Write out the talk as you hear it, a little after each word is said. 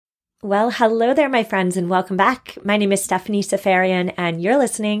Well, hello there, my friends, and welcome back. My name is Stephanie Safarian, and you're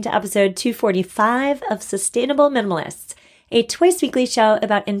listening to episode 245 of Sustainable Minimalists, a twice-weekly show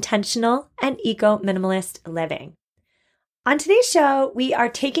about intentional and eco-minimalist living. On today's show, we are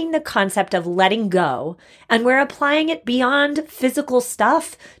taking the concept of letting go, and we're applying it beyond physical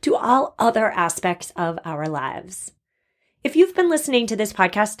stuff to all other aspects of our lives. If you've been listening to this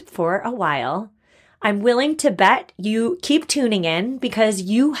podcast for a while, I'm willing to bet you keep tuning in because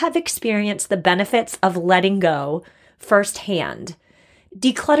you have experienced the benefits of letting go firsthand.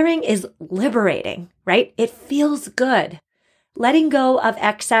 Decluttering is liberating, right? It feels good. Letting go of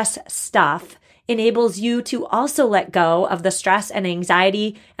excess stuff enables you to also let go of the stress and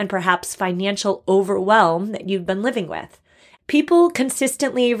anxiety and perhaps financial overwhelm that you've been living with. People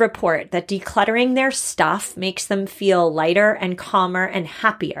consistently report that decluttering their stuff makes them feel lighter and calmer and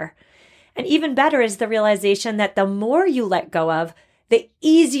happier. And even better is the realization that the more you let go of, the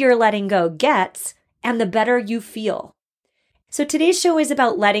easier letting go gets and the better you feel. So today's show is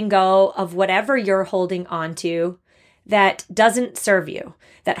about letting go of whatever you're holding on to that doesn't serve you,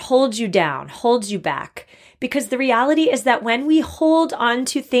 that holds you down, holds you back. Because the reality is that when we hold on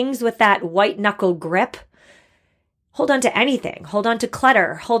to things with that white knuckle grip, hold on to anything, hold on to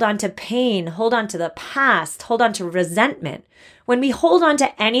clutter, hold on to pain, hold on to the past, hold on to resentment. When we hold on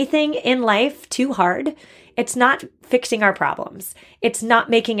to anything in life too hard, it's not fixing our problems. It's not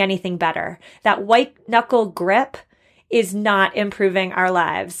making anything better. That white knuckle grip is not improving our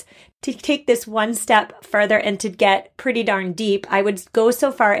lives. To take this one step further and to get pretty darn deep, I would go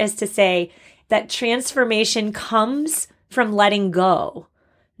so far as to say that transformation comes from letting go,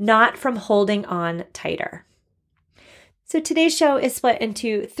 not from holding on tighter. So today's show is split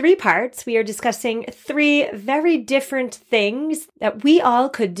into 3 parts. We are discussing 3 very different things that we all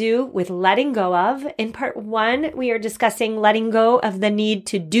could do with letting go of. In part 1, we are discussing letting go of the need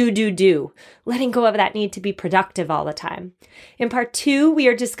to do, letting go of that need to be productive all the time. In part 2, we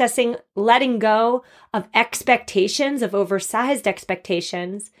are discussing letting go of expectations, of oversized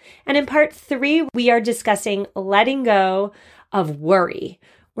expectations. And in part 3, we are discussing letting go of worry.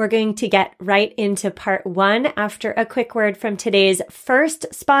 We're going to get right into part 1 after a quick word from today's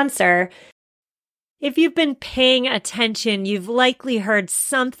first sponsor. If you've been paying attention, you've likely heard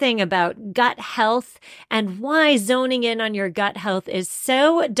something about gut health and why zoning in on your gut health is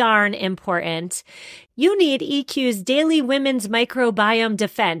so darn important. You need EQ's Daily Women's Microbiome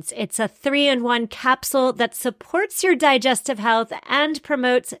Defense. It's a 3-in-1 capsule that supports your digestive health and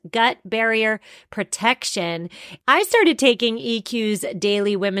promotes gut barrier protection. I started taking EQ's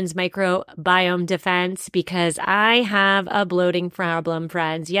Daily Women's Microbiome Defense because I have a bloating problem,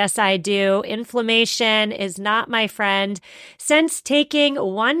 friends. Yes, I do. Inflammation is not my friend. Since taking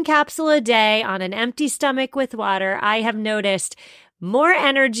 1 capsule a day on an empty stomach with water, I have noticed more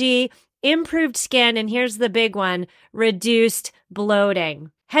energy, improved skin, and here's the big one, reduced bloating.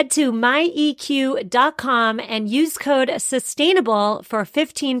 Head to myeq.com and use code SUSTAINABLE for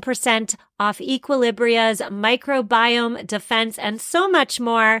 15% off Equilibria's microbiome defense and so much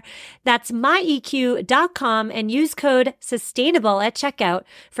more. That's myeq.com and use code SUSTAINABLE at checkout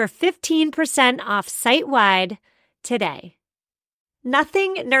for 15% off site-wide today.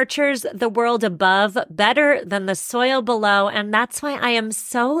 Nothing nurtures the world above better than the soil below, and that's why I am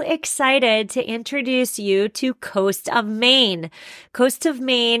so excited to introduce you to Coast of Maine. Coast of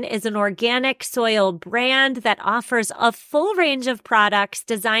Maine is an organic soil brand that offers a full range of products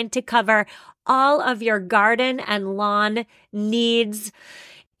designed to cover all of your garden and lawn needs.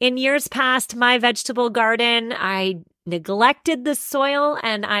 In years past, my vegetable garden, I neglected the soil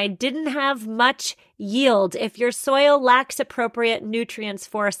and I didn't have much yield. If your soil lacks appropriate nutrients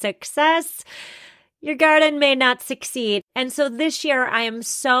for success, your garden may not succeed. And so this year, I am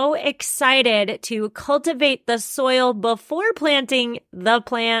so excited to cultivate the soil before planting the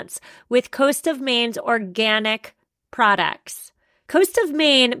plants with Coast of Maine's organic products. Coast of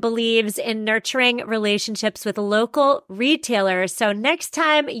Maine believes in nurturing relationships with local retailers. So next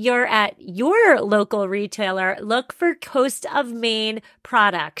time you're at your local retailer, look for Coast of Maine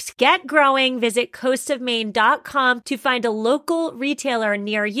products. Get growing. Visit coastofmaine.com to find a local retailer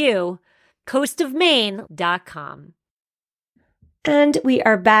near you. coastofmaine.com. And we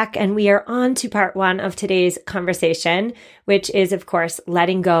are back and we are on to part 1 of today's conversation, which is, of course,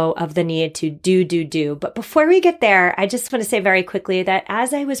 letting go of the need to do. But before we get there, I just want to say very quickly that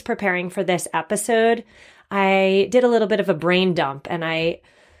as I was preparing for this episode, I did a little bit of a brain dump and I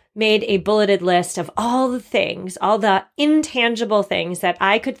made a bulleted list of all the things, all the intangible things that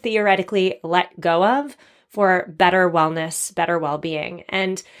I could theoretically let go of for better wellness, better well-being.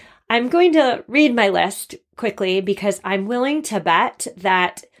 And I'm going to read my list quickly because I'm willing to bet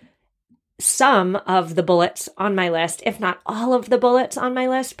that some of the bullets on my list, if not all of the bullets on my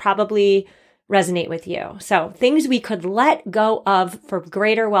list, probably resonate with you. So things we could let go of for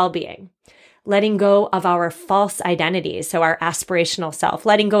greater well-being. Letting go of our false identities, so our aspirational self,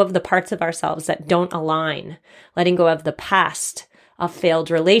 letting go of the parts of ourselves that don't align, letting go of the past, of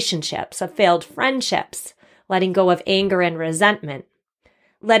failed relationships, of failed friendships, letting go of anger and resentment,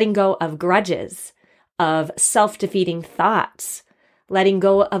 letting go of grudges, of self-defeating thoughts, letting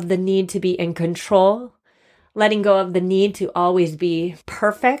go of the need to be in control, letting go of the need to always be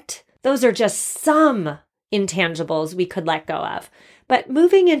perfect. Those are just some intangibles we could let go of. But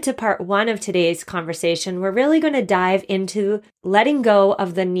moving into part 1 of today's conversation, we're really going to dive into letting go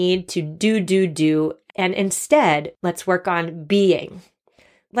of the need to do, and instead, let's work on being.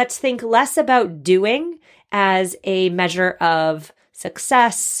 Let's think less about doing as a measure of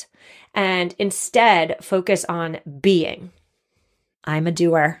success and instead focus on being. I'm a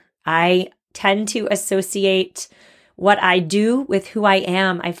doer. I tend to associate what I do with who I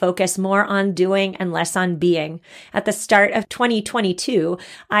am. I focus more on doing and less on being. At the start of 2022,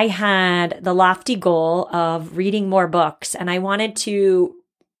 I had the lofty goal of reading more books, and I wanted to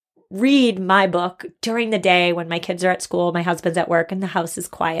read my book during the day when my kids are at school, my husband's at work, and the house is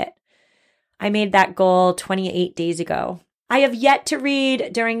quiet. I made that goal 28 days ago. I have yet to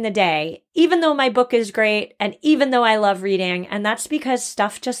read during the day, even though my book is great and even though I love reading, and that's because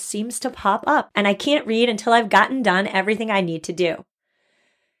stuff just seems to pop up and I can't read until I've gotten done everything I need to do.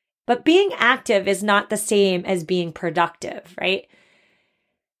 But being active is not the same as being productive, right?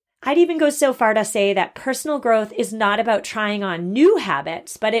 I'd even go so far to say that personal growth is not about trying on new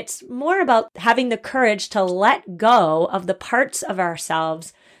habits, but it's more about having the courage to let go of the parts of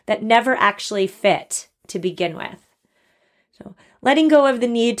ourselves that never actually fit to begin with. So letting go of the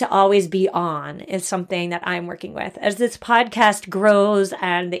need to always be on is something that I'm working with. As this podcast grows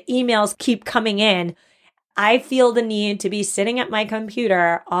and the emails keep coming in, I feel the need to be sitting at my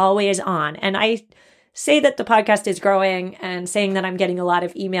computer always on. And I say that the podcast is growing and saying that I'm getting a lot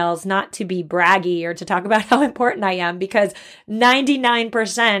of emails, not to be braggy or to talk about how important I am, because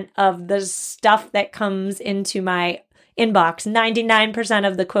 99% of the stuff that comes into my inbox, 99%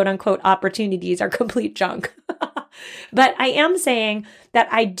 of the quote unquote opportunities are complete junk. But I am saying that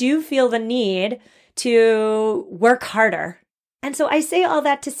I do feel the need to work harder. And so I say all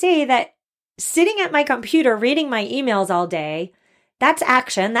that to say that sitting at my computer reading my emails all day, that's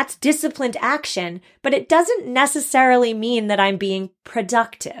action, that's disciplined action, but it doesn't necessarily mean that I'm being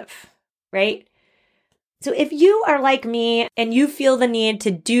productive, right? So if you are like me and you feel the need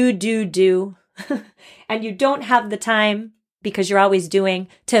to do, and you don't have the time because you're always doing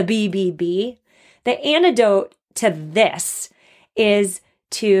to be, the antidote to this is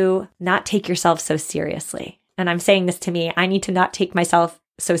to not take yourself so seriously. And I'm saying this to me. I need to not take myself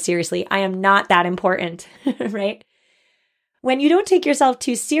so seriously. I am not that important, right? When you don't take yourself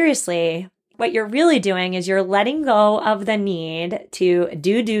too seriously, what you're really doing is you're letting go of the need to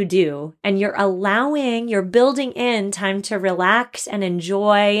do, and you're building in time to relax and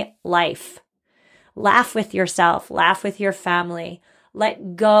enjoy life. Laugh with yourself, laugh with your family.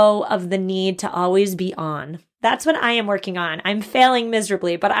 Let go of the need to always be on. That's what I am working on. I'm failing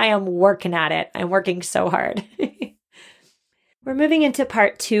miserably, but I am working at it. I'm working so hard. We're moving into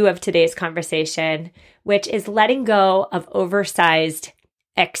part 2 of today's conversation, which is letting go of oversized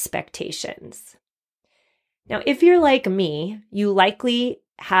expectations. Now, if you're like me, you likely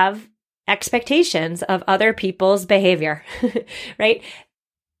have expectations of other people's behavior, right?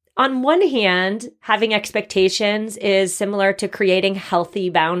 On one hand, having expectations is similar to creating healthy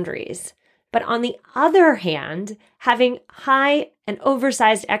boundaries. But on the other hand, having high and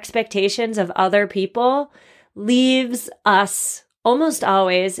oversized expectations of other people leaves us almost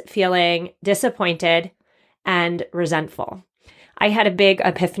always feeling disappointed and resentful. I had a big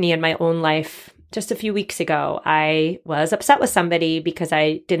epiphany in my own life just a few weeks ago. I was upset with somebody because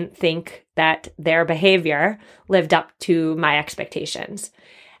I didn't think that their behavior lived up to my expectations.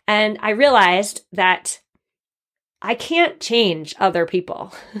 And I realized that I can't change other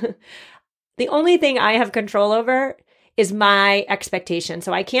people. The only thing I have control over is my expectation.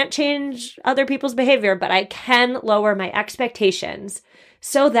 So I can't change other people's behavior, but I can lower my expectations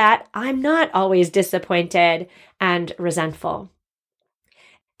so that I'm not always disappointed and resentful.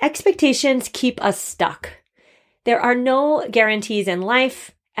 Expectations keep us stuck. There are no guarantees in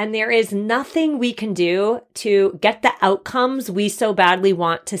life, and there is nothing we can do to get the outcomes we so badly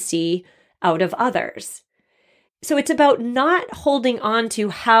want to see out of others. So it's about not holding on to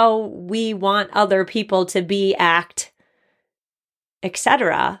how we want other people to be, act,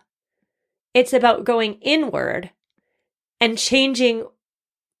 etc. It's about going inward and changing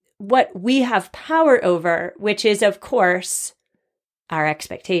what we have power over, which is, of course, our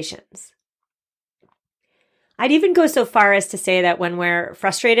expectations. I'd even go so far as to say that when we're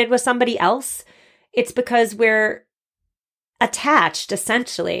frustrated with somebody else, it's because we're attached,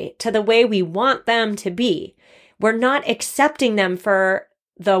 essentially, to the way we want them to be. We're not accepting them for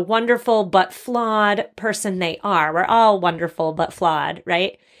the wonderful but flawed person they are. We're all wonderful but flawed,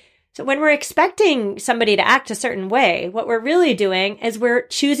 right? So when we're expecting somebody to act a certain way, what we're really doing is we're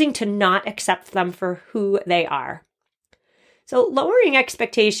choosing to not accept them for who they are. So lowering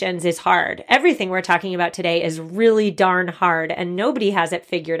expectations is hard. Everything we're talking about today is really darn hard, and nobody has it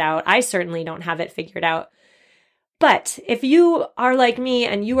figured out. I certainly don't have it figured out. But if you are like me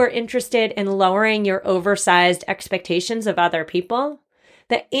and you are interested in lowering your oversized expectations of other people,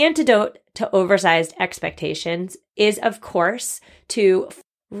 the antidote to oversized expectations is, of course, to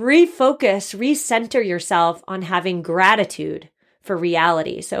refocus, recenter yourself on having gratitude for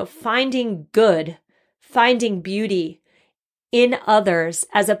reality. So finding good, finding beauty in others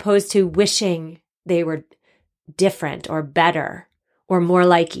as opposed to wishing they were different or better or more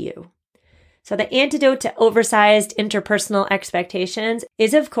like you. So the antidote to oversized interpersonal expectations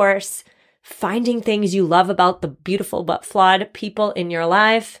is, of course, finding things you love about the beautiful but flawed people in your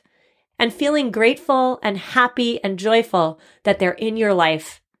life and feeling grateful and happy and joyful that they're in your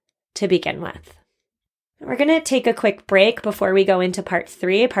life to begin with. We're going to take a quick break before we go into part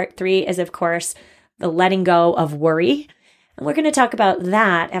 3. Part 3 is, of course, the letting go of worry. And we're going to talk about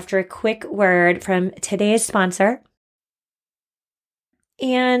that after a quick word from today's sponsor.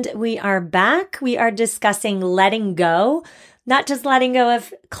 And we are back. We are discussing letting go, not just letting go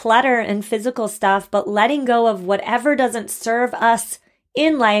of clutter and physical stuff, but letting go of whatever doesn't serve us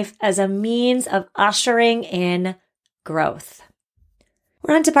in life as a means of ushering in growth.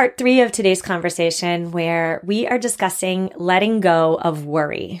 We're on to part 3 of today's conversation, where we are discussing letting go of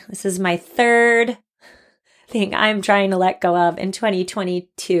worry. This is my third thing I'm trying to let go of in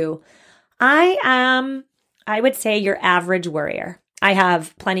 2022. I am, I would say, your average worrier. I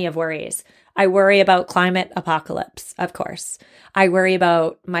have plenty of worries. I worry about climate apocalypse, of course. I worry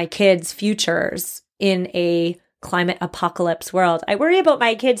about my kids' futures in a climate apocalypse world. I worry about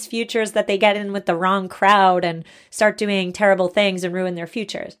my kids' futures that they get in with the wrong crowd and start doing terrible things and ruin their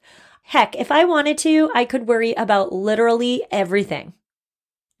futures. Heck, if I wanted to, I could worry about literally everything,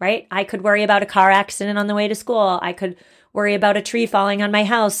 right? I could worry about a car accident on the way to school. I could worry about a tree falling on my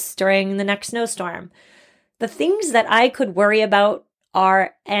house during the next snowstorm. The things that I could worry about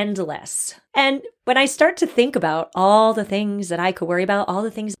are endless. And when I start to think about all the things that I could worry about, all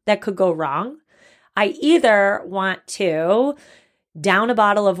the things that could go wrong, I either want to down a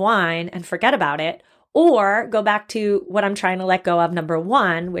bottle of wine and forget about it, or go back to what I'm trying to let go of, number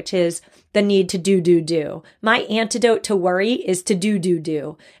 1, which is the need to do. My antidote to worry is to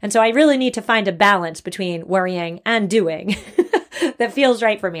do. And so I really need to find a balance between worrying and doing that feels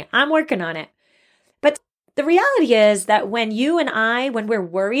right for me. I'm working on it. But the reality is that when you and I, when we're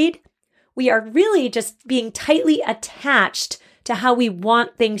worried, we are really just being tightly attached to how we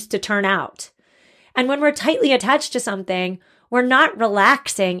want things to turn out. And when we're tightly attached to something, we're not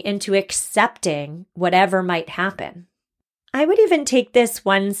relaxing into accepting whatever might happen. I would even take this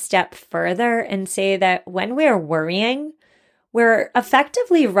one step further and say that when we're worrying, we're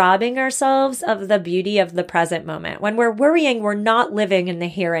effectively robbing ourselves of the beauty of the present moment. When we're worrying, we're not living in the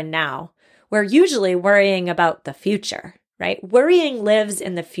here and now. We're usually worrying about the future, right? Worrying lives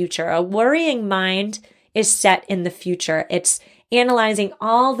in the future. A worrying mind is set in the future. It's analyzing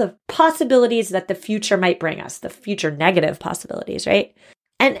all the possibilities that the future might bring us, the future negative possibilities, right?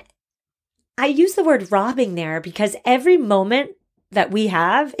 And I use the word robbing there because every moment that we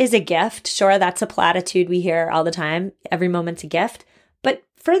have is a gift. Sure, that's a platitude we hear all the time. Every moment's a gift. But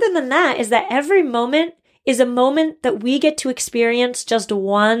further than that is that every moment is a moment that we get to experience just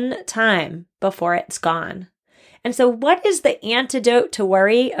one time before it's gone. And so what is the antidote to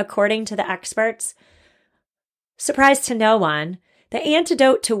worry, according to the experts? Surprise to no one, the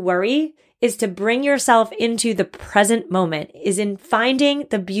antidote to worry is to bring yourself into the present moment, is in finding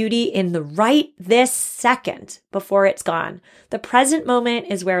the beauty in the right this second before it's gone. The present moment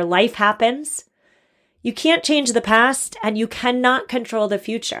is where life happens. You can't change the past and you cannot control the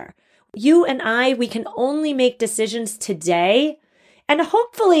future. You and I, we can only make decisions today and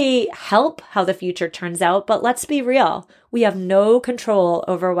hopefully help how the future turns out. But let's be real, we have no control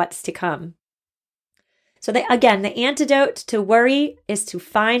over what's to come. So again, the antidote to worry is to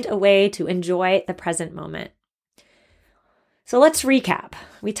find a way to enjoy the present moment. So let's recap.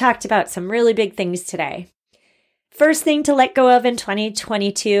 We talked about some really big things today. First thing to let go of in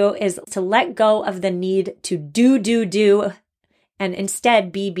 2022 is to let go of the need to do, and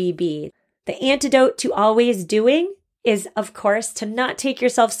instead be. The antidote to always doing is, of course, to not take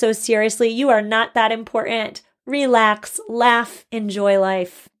yourself so seriously. You are not that important. Relax, laugh, enjoy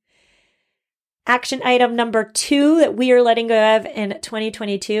life. Action item number 2 that we are letting go of in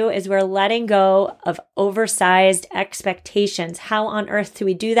 2022 is we're letting go of oversized expectations. How on earth do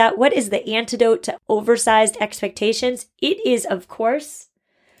we do that? What is the antidote to oversized expectations? It is, of course,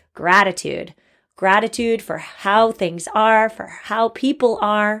 gratitude. Gratitude for how things are, for how people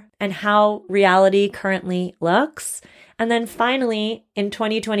are, and how reality currently looks. And then finally, in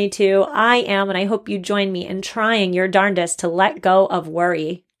 2022, I am, and I hope you join me in trying your darndest to let go of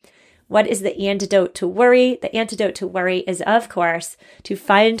worry. What is the antidote to worry? The antidote to worry is, of course, to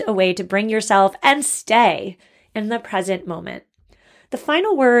find a way to bring yourself and stay in the present moment. The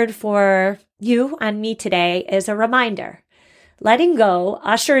final word for you and me today is a reminder. Letting go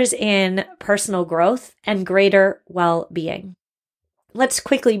ushers in personal growth and greater well-being. Let's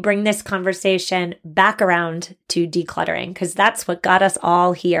quickly bring this conversation back around to decluttering, because that's what got us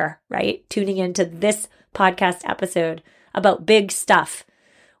all here, right? Tuning into this podcast episode about big stuff.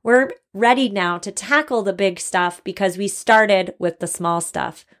 We're ready now to tackle the big stuff because we started with the small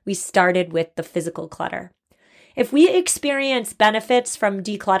stuff. We started with the physical clutter. If we experience benefits from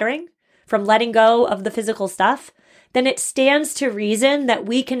decluttering, from letting go of the physical stuff, then it stands to reason that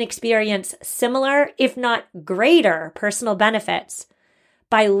we can experience similar, if not greater, personal benefits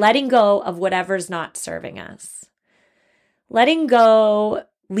by letting go of whatever's not serving us. Letting go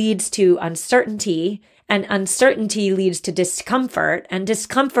leads to uncertainty, and uncertainty leads to discomfort, and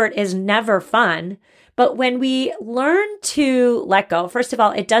discomfort is never fun. But when we learn to let go, first of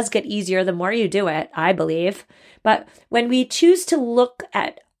all, it does get easier the more you do it, I believe. But when we choose to look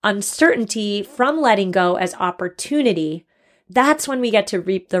at uncertainty from letting go as opportunity, that's when we get to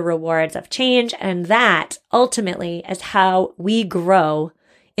reap the rewards of change. And that ultimately is how we grow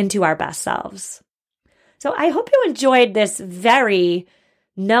into our best selves. So I hope you enjoyed this very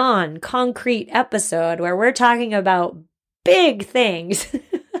non-concrete episode where we're talking about big things.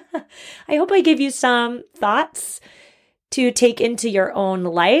 I hope I give you some thoughts to take into your own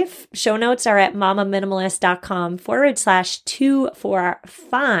life. Show notes are at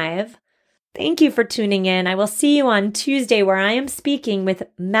mamaminimalist.com/245. Thank you for tuning in. I will see you on Tuesday where I am speaking with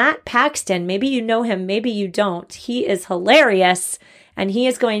Matt Paxton. Maybe you know him, maybe you don't. He is hilarious, and he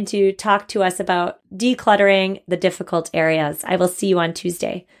is going to talk to us about decluttering the difficult areas. I will see you on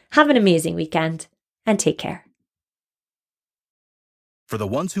Tuesday. Have an amazing weekend and take care. For the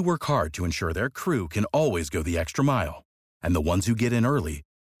ones who work hard to ensure their crew can always go the extra mile, and the ones who get in early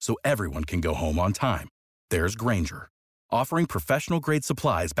so everyone can go home on time, there's Grainger, offering professional-grade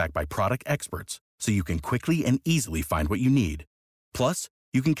supplies backed by product experts so you can quickly and easily find what you need. Plus,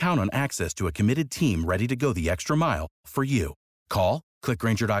 you can count on access to a committed team ready to go the extra mile for you. Call, click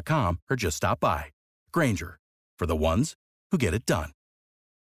Grainger.com, or just stop by. Grainger, for the ones who get it done.